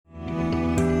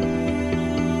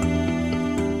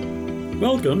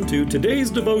Welcome to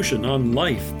today's devotion on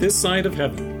life this side of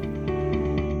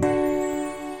heaven.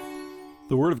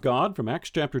 The Word of God from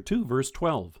Acts chapter 2, verse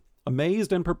 12.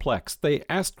 Amazed and perplexed, they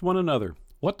asked one another,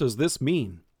 "What does this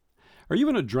mean?" Are you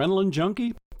an adrenaline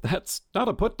junkie? That's not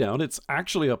a put-down. It's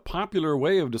actually a popular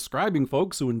way of describing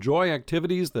folks who enjoy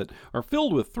activities that are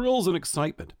filled with thrills and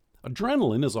excitement.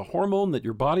 Adrenaline is a hormone that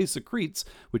your body secretes,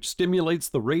 which stimulates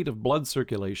the rate of blood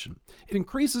circulation. It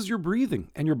increases your breathing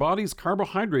and your body's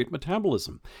carbohydrate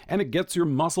metabolism, and it gets your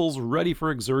muscles ready for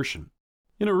exertion.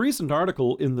 In a recent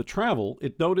article in The Travel,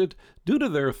 it noted, due to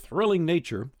their thrilling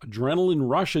nature, adrenaline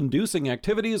rush-inducing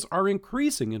activities are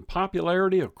increasing in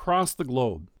popularity across the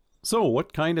globe. So,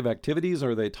 what kind of activities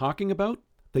are they talking about?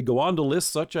 They go on to list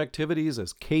such activities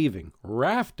as caving,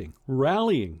 rafting,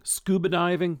 rallying, scuba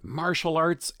diving, martial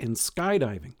arts, and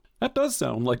skydiving. That does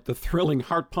sound like the thrilling,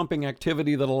 heart-pumping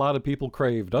activity that a lot of people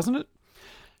crave, doesn't it?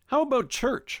 How about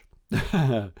church?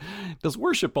 Does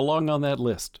worship belong on that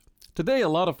list? Today, a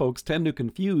lot of folks tend to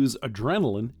confuse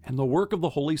adrenaline and the work of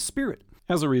the Holy Spirit.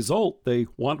 As a result, they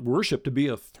want worship to be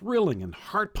a thrilling and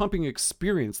heart-pumping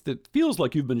experience that feels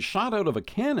like you've been shot out of a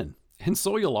cannon. And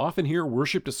so you'll often hear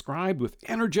worship described with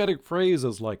energetic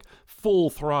phrases like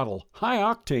full throttle, high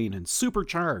octane, and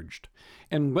supercharged.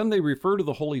 And when they refer to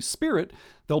the Holy Spirit,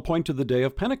 they'll point to the day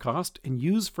of Pentecost and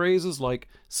use phrases like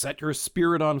set your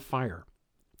spirit on fire.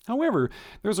 However,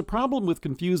 there's a problem with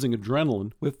confusing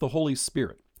adrenaline with the Holy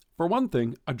Spirit. For one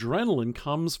thing, adrenaline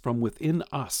comes from within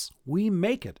us. We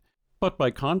make it. But by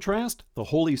contrast, the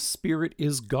Holy Spirit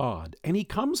is God, and He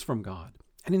comes from God.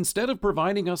 And instead of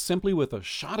providing us simply with a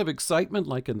shot of excitement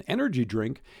like an energy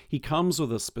drink, He comes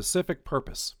with a specific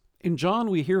purpose. In John,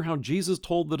 we hear how Jesus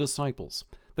told the disciples,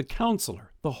 "The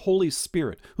Counselor, the Holy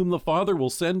Spirit, whom the Father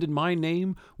will send in my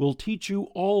name, will teach you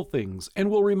all things and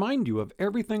will remind you of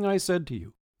everything I said to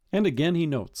you." And again He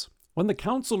notes, "When the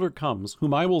Counselor comes,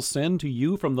 whom I will send to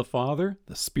you from the Father,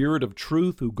 the Spirit of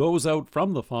truth who goes out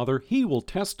from the Father, He will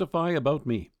testify about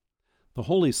me." The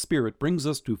Holy Spirit brings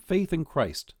us to faith in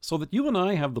Christ so that you and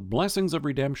I have the blessings of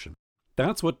redemption.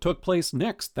 That's what took place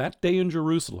next that day in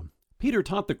Jerusalem. Peter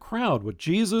taught the crowd what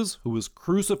Jesus, who was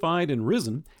crucified and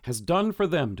risen, has done for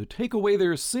them to take away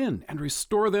their sin and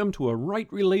restore them to a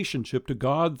right relationship to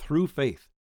God through faith.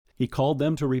 He called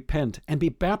them to repent and be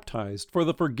baptized for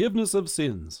the forgiveness of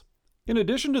sins. In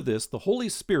addition to this, the Holy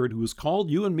Spirit, who has called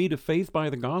you and me to faith by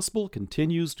the gospel,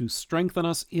 continues to strengthen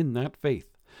us in that faith.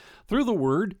 Through the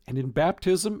Word and in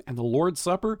baptism and the Lord's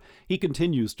Supper, He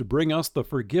continues to bring us the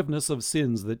forgiveness of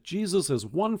sins that Jesus has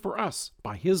won for us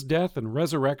by His death and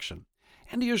resurrection.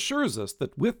 And He assures us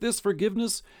that with this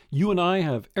forgiveness, you and I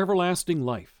have everlasting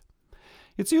life.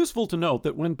 It's useful to note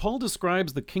that when Paul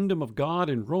describes the kingdom of God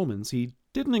in Romans, he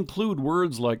didn't include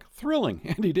words like thrilling,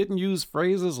 and he didn't use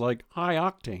phrases like high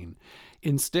octane.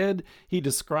 Instead, he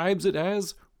describes it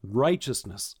as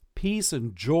righteousness, peace,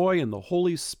 and joy in the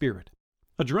Holy Spirit.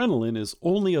 Adrenaline is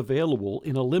only available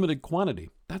in a limited quantity.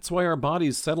 That's why our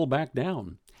bodies settle back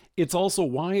down. It's also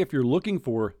why if you're looking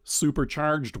for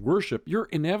supercharged worship, you're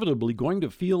inevitably going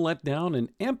to feel let down and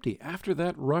empty after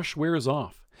that rush wears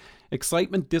off.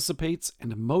 Excitement dissipates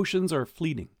and emotions are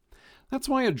fleeting. That's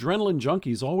why adrenaline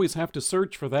junkies always have to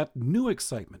search for that new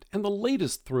excitement and the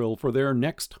latest thrill for their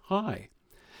next high.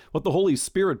 What the Holy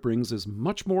Spirit brings is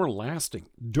much more lasting,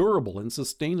 durable, and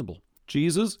sustainable.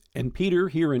 Jesus and Peter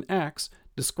here in Acts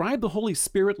describe the Holy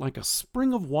Spirit like a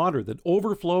spring of water that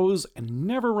overflows and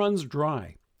never runs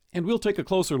dry. And we'll take a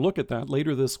closer look at that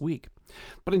later this week.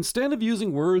 But instead of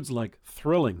using words like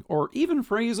thrilling or even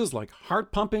phrases like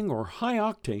heart-pumping or high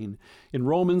octane, in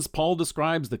Romans, Paul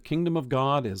describes the kingdom of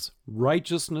God as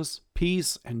righteousness,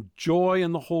 peace, and joy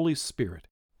in the Holy Spirit.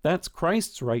 That's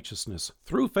Christ's righteousness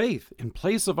through faith in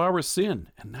place of our sin,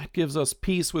 and that gives us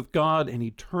peace with God and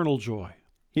eternal joy.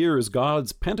 Here is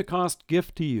God's Pentecost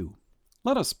gift to you.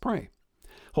 Let us pray.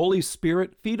 Holy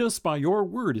Spirit, feed us by your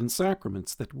word in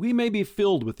sacraments, that we may be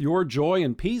filled with your joy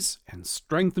and peace, and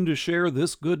strengthened to share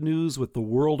this good news with the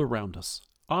world around us.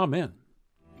 Amen.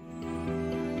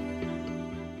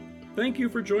 Thank you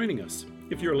for joining us.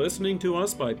 If you're listening to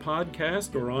us by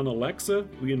podcast or on Alexa,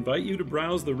 we invite you to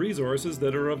browse the resources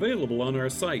that are available on our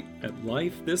site at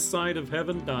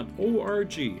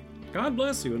lifethissideofheaven.org. God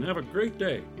bless you and have a great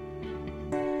day.